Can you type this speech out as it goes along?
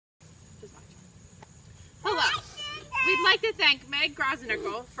like to thank Meg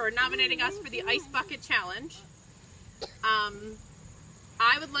Grosnickle for nominating us for the Ice Bucket Challenge.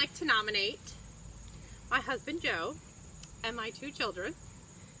 I would like to nominate my husband Joe and my 2 children,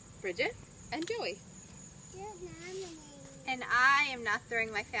 Bridget and Joey. And I am not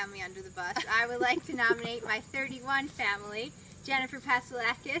throwing my family under the bus. I would like to nominate my 31 family, Jennifer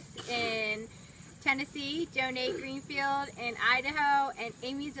Pasolakis in Tennessee, Jonay Greenfield in Idaho, and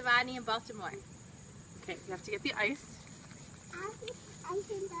Amy Zavadny in Baltimore. Okay, you have to get the ice.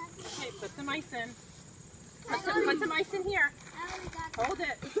 Okay, put some ice in. Put some ice in here. Hold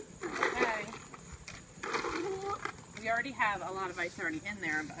it. Okay. We already have a lot of ice already in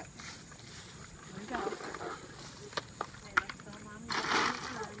there, but here we go.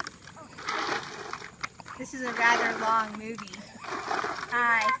 This is a rather long movie.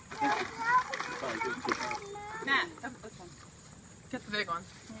 Hi. Matt, this one. Get the big one.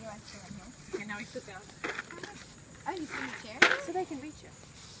 Okay, now we sit down. Oh, you see the chair? So they can reach you.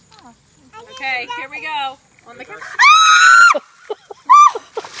 Oh. Okay, here we go. On the camera.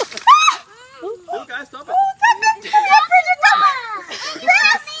 Oh, guys, stop it.